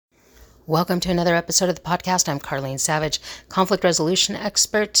Welcome to another episode of the podcast. I'm Karleen Savage, conflict resolution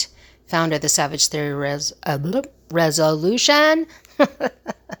expert, founder of the Savage Theory Resolution,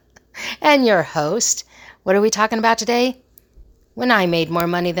 and your host. What are we talking about today? When I made more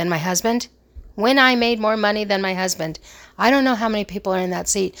money than my husband. When I made more money than my husband. I don't know how many people are in that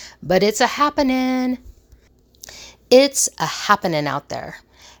seat, but it's a happening. It's a happening out there.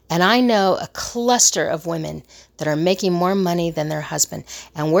 And I know a cluster of women that are making more money than their husband.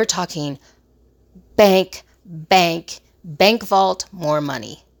 And we're talking bank vault more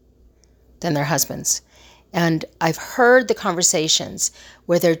money than their husbands. And I've heard the conversations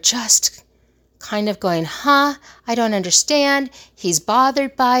where they're just kind of going, I don't understand. He's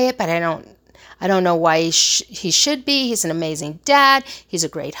bothered by it, but I don't know why he should be. He's an amazing dad. He's a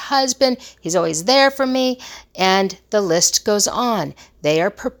great husband. He's always there for me. And the list goes on. They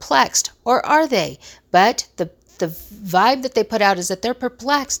are perplexed, or are they? But the vibe that they put out is that they're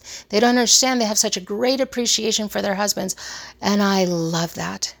perplexed. They don't understand. They have such a great appreciation for their husbands. And I love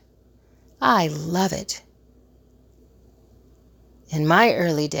that. I love it. In my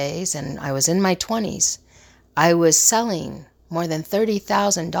early days, and I was in my 20s, I was selling more than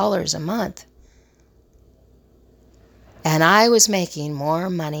 $30,000 a month. And I was making more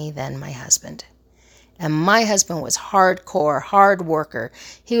money than my husband. And my husband was hardcore, hard worker.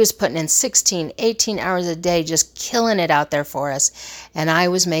 He was putting in 16, 18 hours a day, just killing it out there for us. And I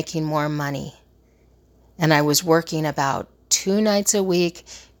was making more money. And I was working about 2 nights a week,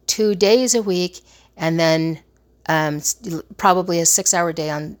 2 days a week, and then probably a 6-hour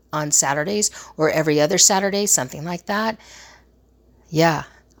day on Saturdays or every other Saturday, something like that. Yeah,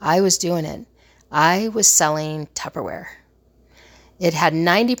 I was doing it. I was selling Tupperware. It had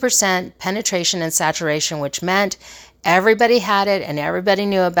 90% penetration and saturation, which meant everybody had it and everybody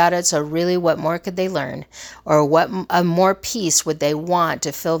knew about it. So really, what more could they learn? Or what more piece would they want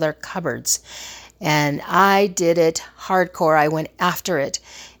to fill their cupboards? And I did it hardcore. I went after it.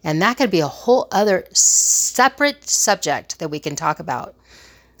 And that could be a whole other separate subject that we can talk about.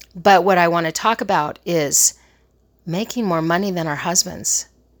 But what I want to talk about is making more money than our husbands.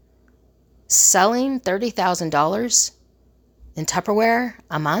 Selling $30,000 in Tupperware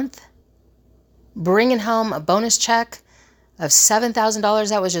a month, bringing home a bonus check of $7,000.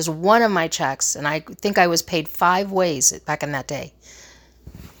 That was just one of my checks, and I think I was paid 5 ways back in that day.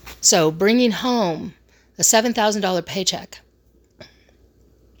 So bringing home a $7,000 paycheck.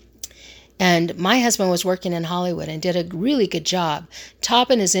 And my husband was working in Hollywood and did a really good job, top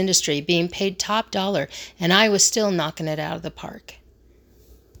in his industry, being paid top dollar, and I was still knocking it out of the park.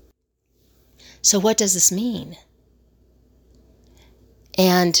 So what does this mean?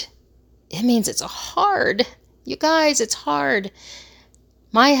 And it means it's hard. You guys, it's hard.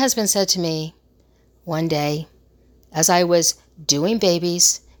 My husband said to me one day, as I was doing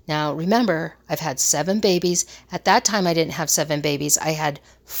babies. Now, remember, I've had 7 babies. At that time, I didn't have 7 babies. I had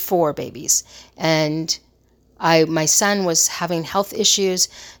 4 babies. And my son was having health issues.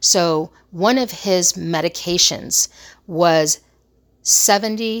 So one of his medications was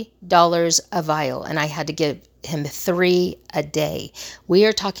 $70 a vial, and I had to give him 3 a day. We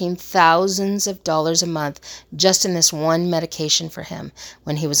are talking thousands of dollars a month just in this one medication for him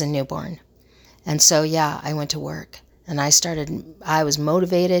when he was a newborn. And so, I went to work and I was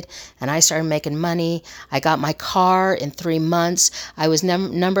motivated and I started making money. I got my car in 3 months. I was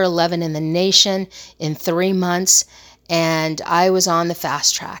number 11 in the nation in 3 months, and I was on the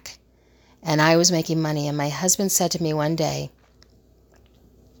fast track and I was making money. And my husband said to me one day,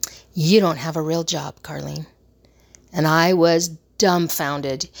 "You don't have a real job, Karleen." And I was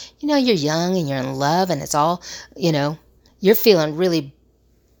dumbfounded. You're young and you're in love and it's all, you're feeling really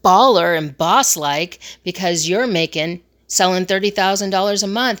baller and boss-like because you're selling $30,000 a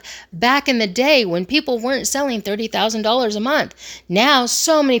month. Back in the day when people weren't selling $30,000 a month. Now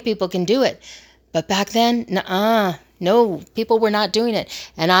so many people can do it. But back then, no, people were not doing it.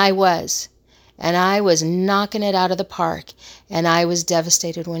 And I was. And I was knocking it out of the park. And I was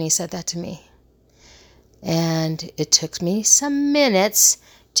devastated when he said that to me. And it took me some minutes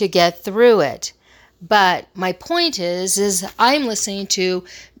to get through it. But my point is I'm listening to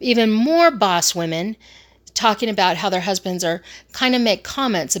even more boss women talking about how their husbands are kind of make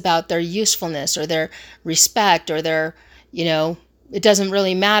comments about their usefulness or their respect or their, it doesn't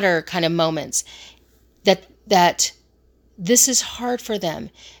really matter kind of moments. That this is hard for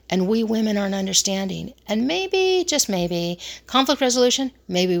them. And we women aren't understanding. And maybe, just maybe, conflict resolution,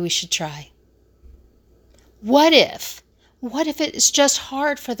 maybe we should try. What if it's just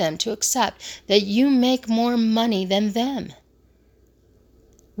hard for them to accept that you make more money than them?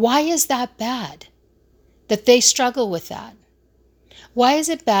 Why is that bad? That they struggle with that? Why is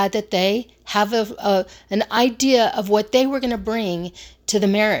it bad that they have an idea of what they were going to bring to the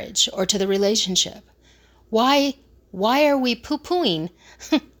marriage or to the relationship? Why are we poo-pooing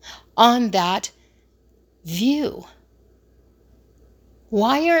on that view?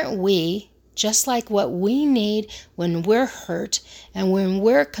 Why aren't we just like what we need when we're hurt and when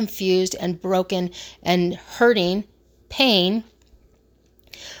we're confused and broken and hurting, pain?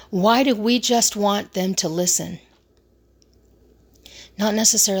 Why do we just want them to listen? Not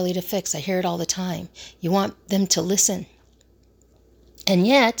necessarily to fix. I hear it all the time. You want them to listen. And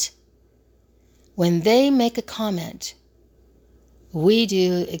yet, when they make a comment, we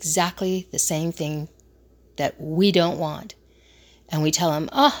do exactly the same thing that we don't want. And we tell them,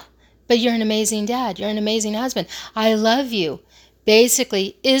 oh, but you're an amazing dad. You're an amazing husband. I love you.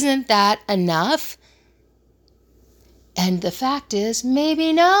 Basically, isn't that enough? And the fact is,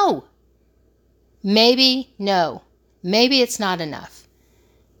 maybe no. Maybe no. Maybe it's not enough.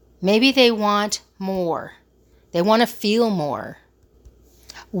 Maybe they want more. They want to feel more.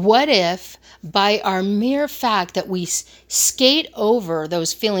 What if by our mere fact that we skate over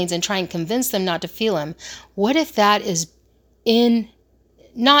those feelings and try and convince them not to feel them, what if that is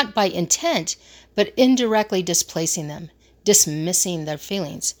not by intent, but indirectly displacing them, dismissing their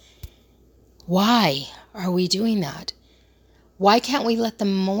feelings? Why are we doing that? Why can't we let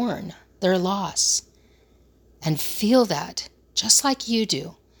them mourn their loss and feel that just like you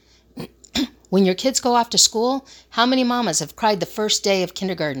do? When your kids go off to school, how many mamas have cried the first day of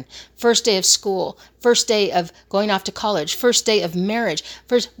kindergarten, first day of school, first day of going off to college, first day of marriage?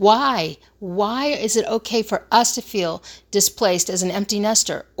 Why? Why is it okay for us to feel displaced as an empty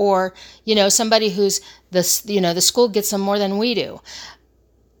nester, or somebody who's the school gets them more than we do?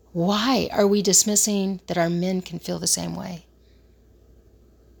 Why are we dismissing that our men can feel the same way?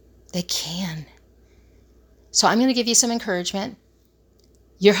 They can. So I'm going to give you some encouragement.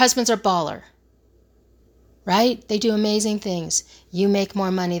 Your husbands are baller, right? They do amazing things. You make more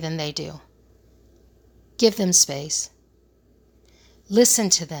money than they do. Give them space. Listen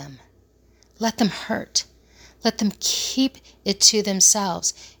to them. Let them hurt. Let them keep it to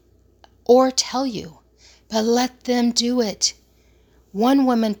themselves or tell you, but let them do it. One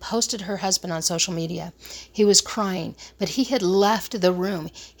woman posted her husband on social media. He was crying, but he had left the room.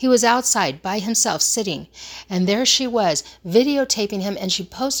 He was outside by himself sitting, and there she was videotaping him, and she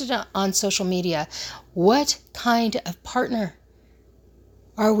posted it on social media. What kind of partner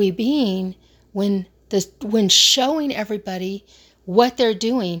are we being when showing everybody what they're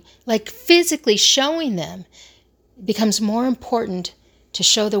doing, like physically showing them, becomes more important to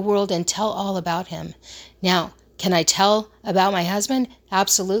show the world and tell all about him? Now, can I tell about my husband?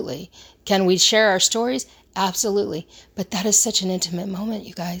 Absolutely. Can we share our stories? Absolutely. But that is such an intimate moment,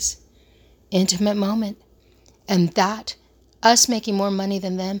 you guys. Intimate moment. And that, us making more money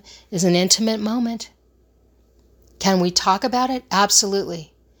than them, is an intimate moment. Can we talk about it?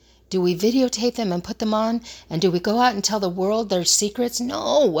 Absolutely. Do we videotape them and put them on? And do we go out and tell the world their secrets?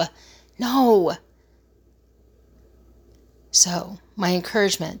 No. No. So, my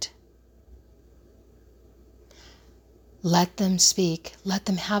encouragement: let them speak. Let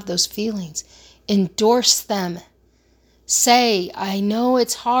them have those feelings. Endorse them. Say, I know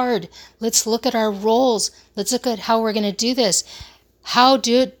it's hard. Let's look at our roles. Let's look at how we're going to do this.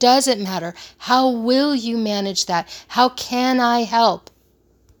 Does it matter? How will you manage that? How can I help?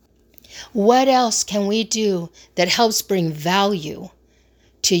 What else can we do that helps bring value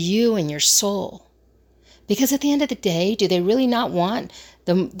to you and your soul? Because at the end of the day, do they really not want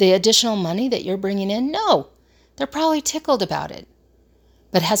the additional money that you're bringing in? No. They're probably tickled about it.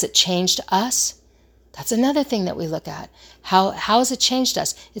 But has it changed us? That's another thing that we look at. How has it changed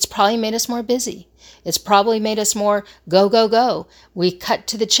us? It's probably made us more busy. It's probably made us more go, go, go. We cut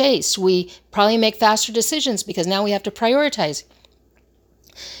to the chase. We probably make faster decisions because now we have to prioritize.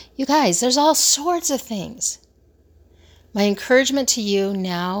 You guys, there's all sorts of things. My encouragement to you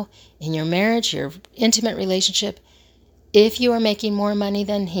now in your marriage, your intimate relationship, if you are making more money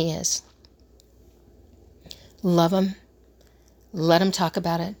than he is, love him. Let him talk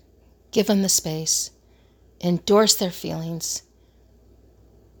about it. Give him the space. Endorse their feelings.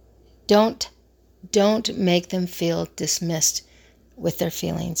 Don't make them feel dismissed with their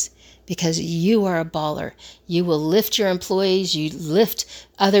feelings, because you are a baller. You will lift your employees. You lift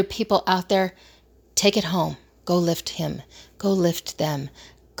other people out there. Take it home. Go lift him. Go lift them.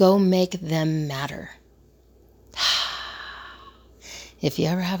 Go make them matter. If you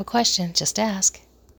ever have a question, just ask.